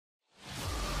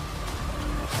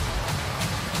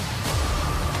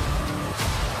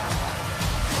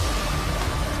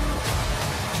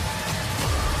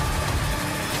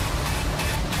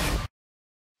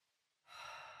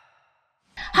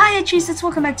Hey Cheez-Its,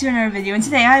 welcome back to another video, and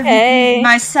today I have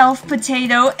myself,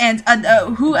 Potato, and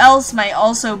who else might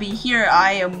also be here,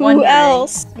 I am wondering. Who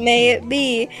else may it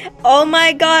be? Oh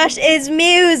my gosh, it's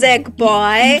Music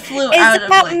Boy! He flew out of,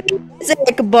 like...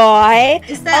 Music Boy!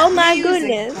 Is that oh my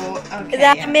goodness! Okay,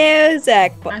 that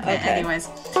Music Boy? Okay, anyways.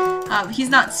 He's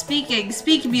not speaking.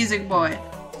 Speak, Music Boy.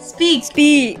 Speak!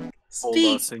 Speak!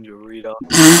 Speak! Senorita.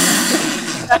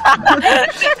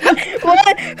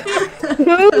 What?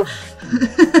 Who?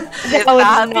 It's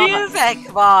not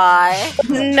Music Boy.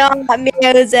 Not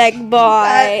Music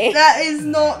Boy. That is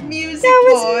not Music Boy. That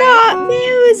was not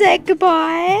Music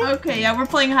Boy. Okay, yeah, we're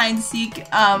playing hide and seek.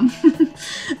 Oh.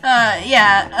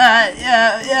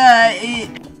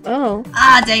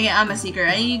 Ah, dang it, I'm a seeker.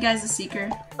 Are you guys a seeker?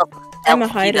 I'm a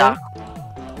hider.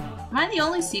 Am I the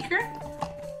only seeker?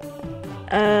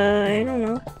 I don't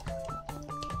know.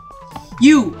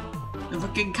 You're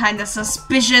looking kinda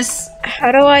suspicious.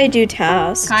 How do I do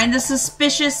tasks? Kinda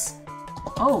suspicious.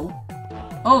 Oh.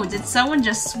 Oh, did someone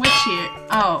just switch here?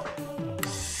 Oh.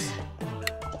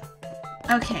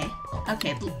 Okay.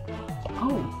 Okay.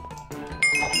 Oh.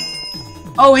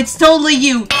 Oh, it's totally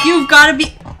you. You've gotta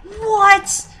be-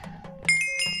 What?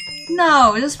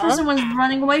 No, this person was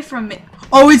running away from me.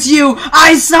 Oh, it's you!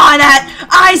 I saw that!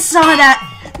 I saw that!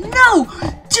 No!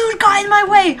 Dude got in my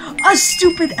way! A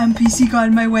stupid NPC got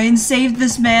in my way and saved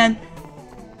this man.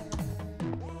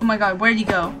 Oh my god, where'd he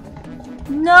go?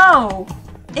 No!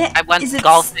 I went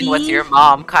golfing with your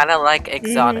mom, kinda like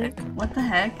exotic. What the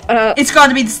heck? It's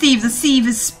gotta be the Steve. The Steve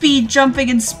is speed, jumping,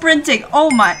 and sprinting. Oh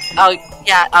my. Oh,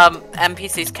 yeah,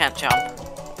 NPCs can't jump.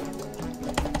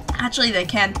 Actually, they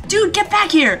can. Dude, get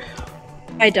back here!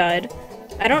 I died.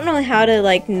 I don't know how to,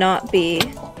 like, not be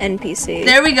NPC.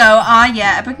 There we go. Ah,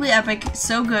 yeah, epically epic.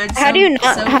 So good. How do you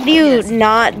not? So how do you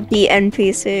not be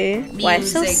NPC? Why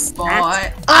Music so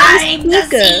Boy. I'm the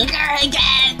seeker. seeker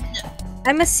again.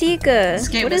 I'm a seeker. This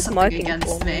game What is is something marking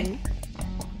against for me.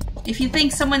 If you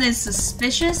think someone is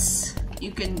suspicious,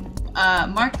 you can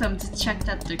mark them to check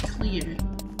that they're clear.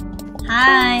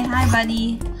 Hi,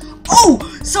 buddy. Oh,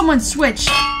 someone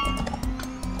switched.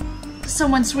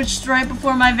 Someone switched right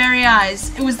before my very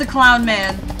eyes. It was the clown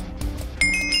man.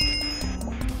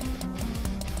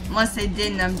 Unless they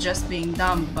didn't, I'm just being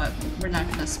dumb, but we're not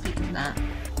gonna speak of that.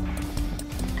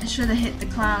 I should have hit the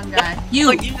clown guy.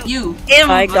 You!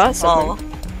 I got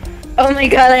something. Oh my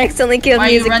god, I accidentally killed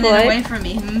Music Boy. Why are you running away from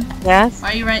me, Yes.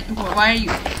 Why are you running? Why are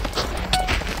you?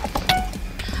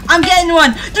 I'm getting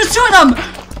one! There's two of them!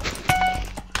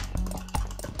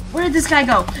 Where did this guy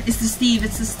go? It's the Steve,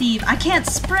 it's the Steve. I can't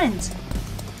sprint.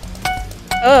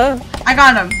 I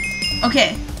got him.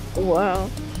 Okay. Wow.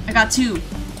 I got two.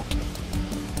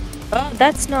 Oh,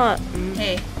 that's not.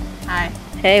 Hey. Hi.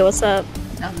 Hey, what's up?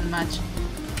 Nothing much.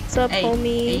 What's up, Hey.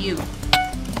 homie? Hey, you.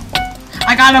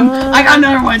 I got him! I got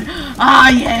another one! Ah,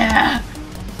 yeah!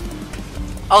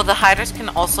 Oh, the hiders can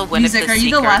also win Music, if the are you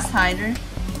seeker... the last hider?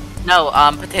 No,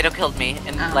 Potato killed me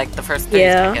in, like, the first 30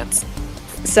 seconds.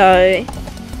 Sorry.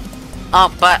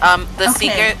 The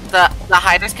seeker, the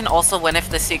hiders can also win if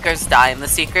the seekers die, and the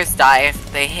seekers die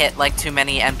if they hit, like, too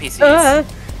many NPCs.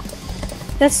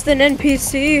 That's an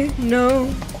NPC.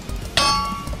 No.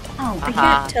 Oh, I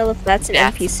can't tell if that's an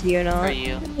NPC or not. For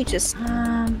you. Let me just...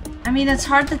 I mean, it's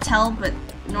hard to tell, but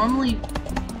normally...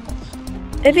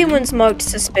 Everyone's marked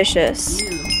suspicious.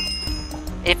 You.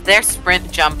 If they're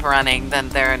sprint jump running, then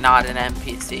they're not an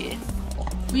NPC.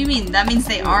 What do you mean? That means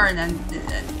they are an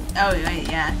oh, wait,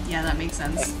 yeah, that makes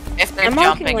sense. If they're I'm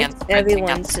jumping marking, and like, sprinting,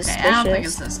 everyone's suspicious. Okay, I don't think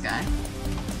it's this guy.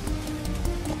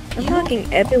 I'm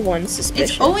marking everyone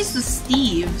suspicious. It's always the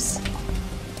Steves.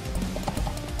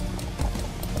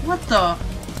 What the?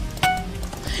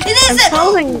 It isn't! I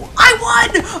won!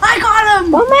 I got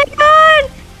him! Oh my god!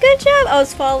 Good job! I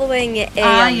was following it.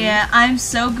 Yeah, I'm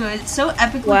so good. So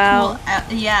epically cool.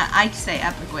 Yeah, I say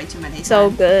epic way too many times. So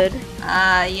good.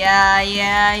 Yeah.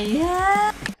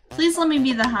 Please let me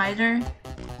be the hider.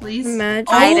 Please.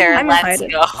 Hider, I'm let's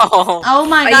go. Oh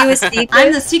my god. Are you a seeker?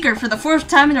 I'm the seeker for the 4th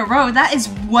time in a row. That is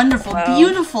wonderful. Wow.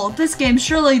 Beautiful. This game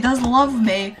surely does love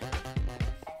me.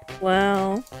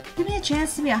 Wow. Give me a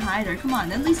chance to be a hider. Come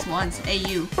on, at least once. Hey,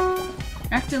 you. You're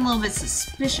acting a little bit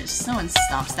suspicious. No one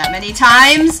stops that many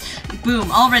times.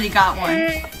 Boom, already got one.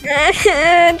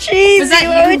 Cheesy, that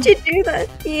why you? would you do that?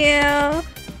 Yeah.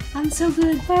 I'm so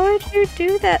good. Why would you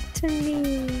do that to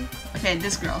me? Okay,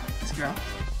 this girl.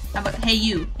 How about, hey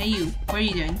you, what are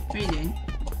you doing?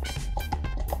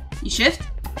 You shift?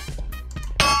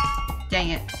 Dang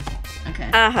it. Okay.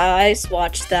 Haha, I just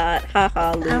watched that.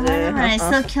 Haha, loser. I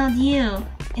still killed you.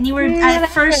 And you were at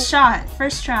first try.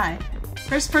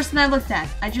 First person I looked at.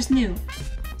 I just knew.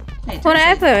 Hey,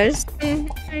 Whatever.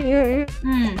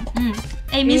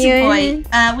 Hey, Music Boy,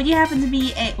 would you happen to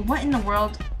be a- what in the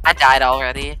world? I died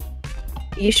already.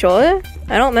 You sure?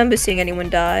 I don't remember seeing anyone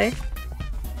die.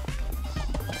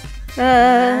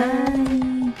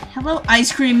 Hello,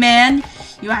 Ice Cream Man.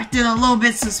 You acted a little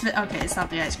bit suspicious. Okay, it's not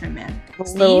the Ice Cream Man.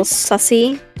 Little Steve?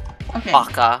 sussy. Okay.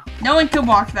 Baka. No one can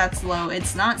walk that slow.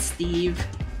 It's not Steve.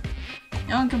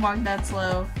 No one can walk that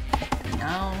slow.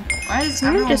 No. Why is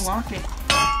Someone everyone just- walking?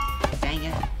 Dang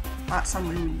it. Thought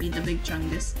someone would be the big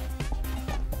chungus.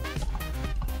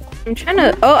 I'm trying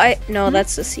to. Oh, no,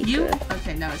 that's the secret. You?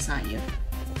 Okay, no, it's not you.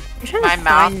 I'm trying My to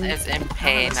mouth find... is in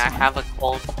pain. this I one. have a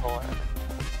cold sore.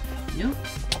 You?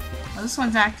 Well, this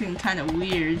one's acting kind of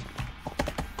weird.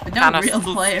 But no Kinda real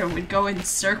spooky. player would go in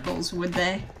circles, would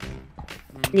they?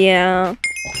 Yeah.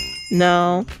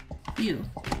 No. You.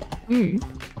 Hmm.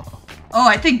 Oh,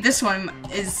 I think this one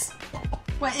is...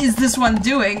 What is this one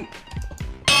doing?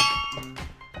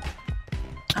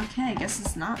 Okay, I guess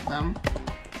it's not them.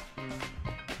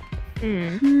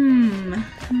 Hmm.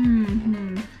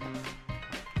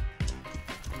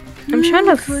 I'm Who trying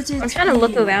to. could it I'm trying to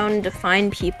look be? around to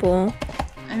find people.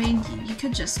 I mean, you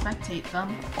could just spectate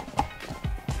them.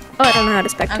 Oh, I don't know how to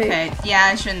spectate. Okay, yeah,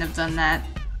 I shouldn't have done that.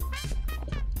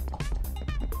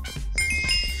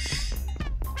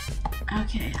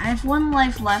 Okay, I have 1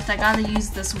 life left. I gotta use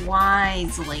this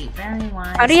wisely. Very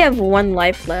wisely. How do you have 1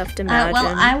 life left? Imagine.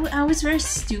 Well, I was very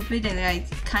stupid and I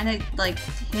kind of like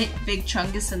hit Big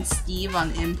Chungus and Steve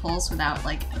on impulse without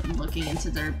like looking into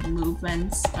their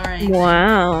movements or anything.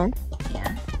 Wow.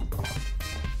 Yeah.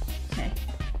 Okay.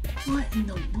 What in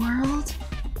the world?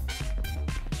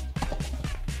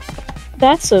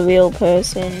 That's a real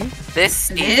person. This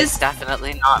Steve is? is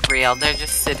definitely not real. They're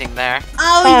just sitting there.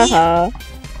 Oh yeah. Haha.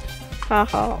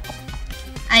 Haha.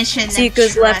 I shouldn't have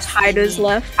Seekers left, trusted hiders you.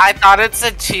 left. I thought it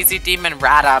said cheesy demon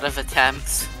rat out of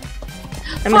attempts.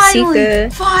 I'm a seeker.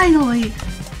 Finally!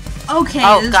 Okay,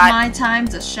 Oh, this is God. my time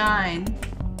to shine.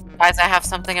 Guys, I have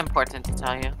something important to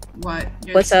tell you. What?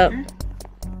 You're What's the up? seeker?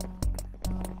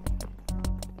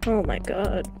 Oh my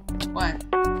god. What?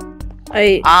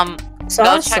 I saw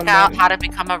Go check someone. out How to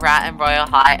Become a Rat in Royal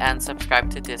High and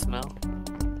subscribe to Dismoo.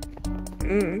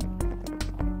 Mm.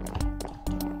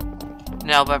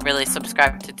 No, but really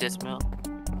subscribe to Dismoo.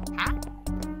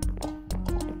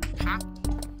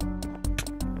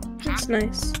 That's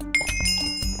nice.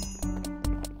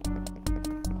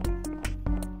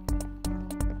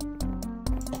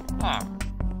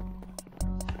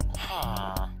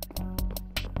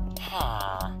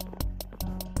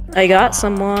 I got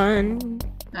someone.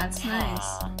 That's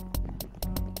nice.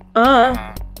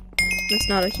 That's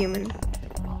not a human.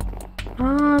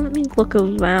 Let me look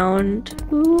around.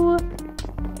 Who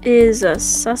is a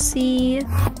sussy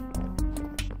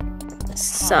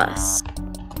sus?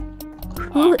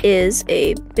 Who is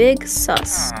a big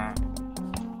sus?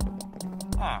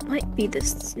 Might be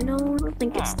this. No, I don't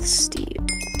think it's the Steve.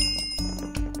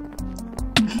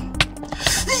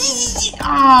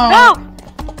 Oh! No!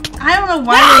 I don't know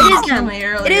why Yeah, they it is didn't kill him. me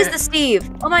earlier. It is the Steve.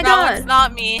 Oh my No, god. it's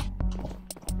not me.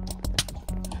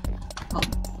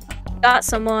 Got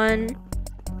someone.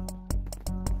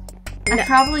 I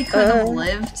probably could have Uh.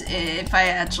 lived if I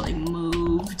actually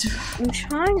moved. I'm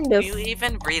trying to. You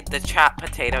even read the chat,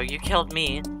 Potato. You killed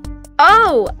me.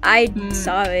 Oh, I. Hmm.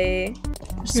 Sorry.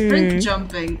 Sprint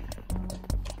jumping.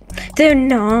 They're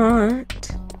not.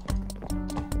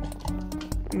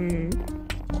 Hmm.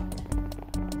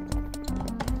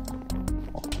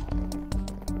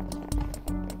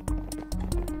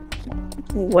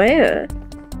 Where?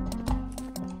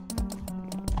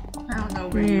 I don't know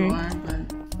where you are,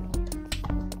 but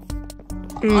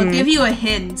Hmm. I'll give you a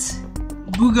hint.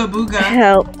 Booga booga.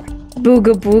 Help.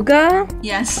 Booga booga?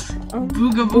 Yes. Oh,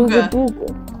 Booga Booga booga.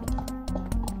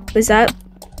 booga. Is that?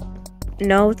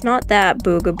 No, it's not that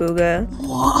booga booga.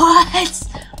 What?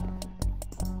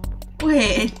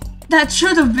 Wait, that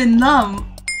should have been them.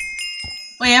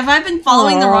 Wait, have I been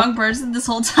following the Aw. wrong person this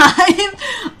whole time?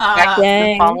 I've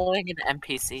Dang. been following an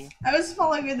NPC. I was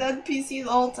following an NPC the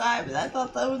whole time, and I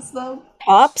thought that was them.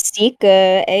 Top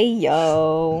seeker,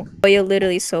 ayo. Oh, you're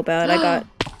literally so bad. I got.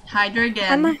 Hydra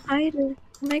again. I'm a hider.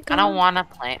 Oh my god. I don't want to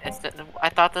play. I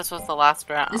thought this was the last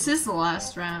round. This is the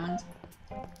last round.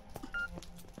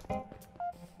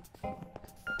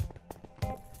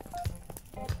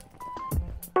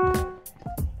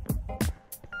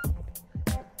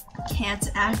 Can't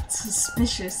act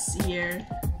suspicious here.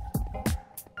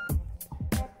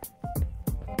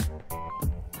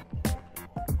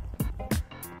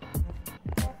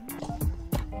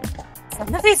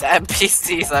 Some of these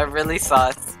NPCs are really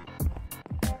sus.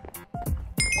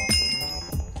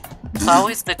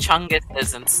 always the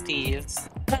Chunguses and Steves.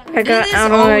 I don't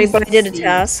know, but I did a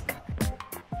task.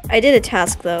 I did a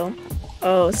task though.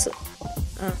 Oh, so,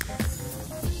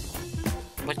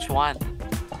 Which one?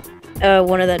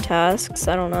 one of the tasks.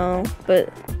 I don't know, but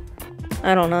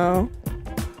I don't know.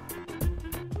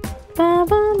 Bum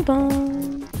bum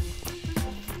bum.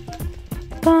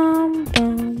 Bum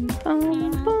bum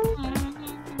bum bum.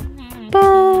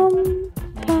 Bum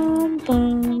bum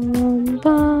bum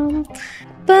bum.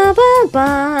 Bum bum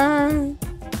bum.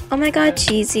 Oh my god,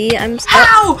 Cheesy!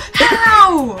 How?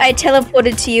 How? I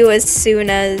teleported to you as soon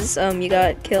as you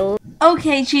got killed.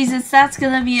 Okay, Jesus, that's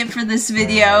gonna be it for this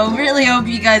video. Really hope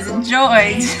you guys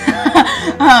enjoyed.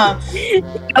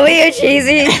 Oh, you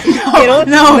Cheesy! No,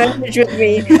 Merge with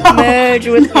me. No. Merge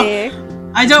with me.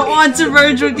 I don't want to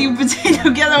merge with you, Potato.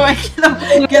 Get away!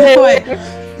 Get away!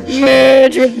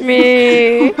 Merge with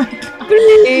me.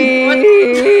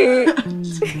 Please.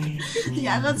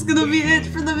 Yeah, that's gonna be it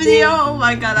for the video. Oh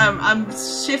my god, I'm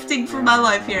shifting for my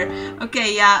life here.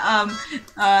 Okay, yeah,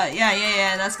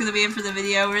 yeah, that's gonna be it for the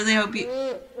video. Really hope you.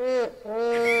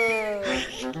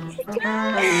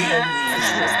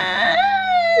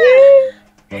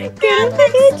 Get over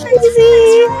here,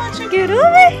 Cheesy! Get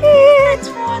over here!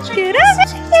 Get over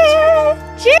here!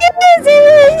 Cheesy!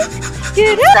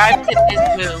 Get over Subscribe to this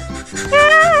move.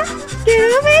 here!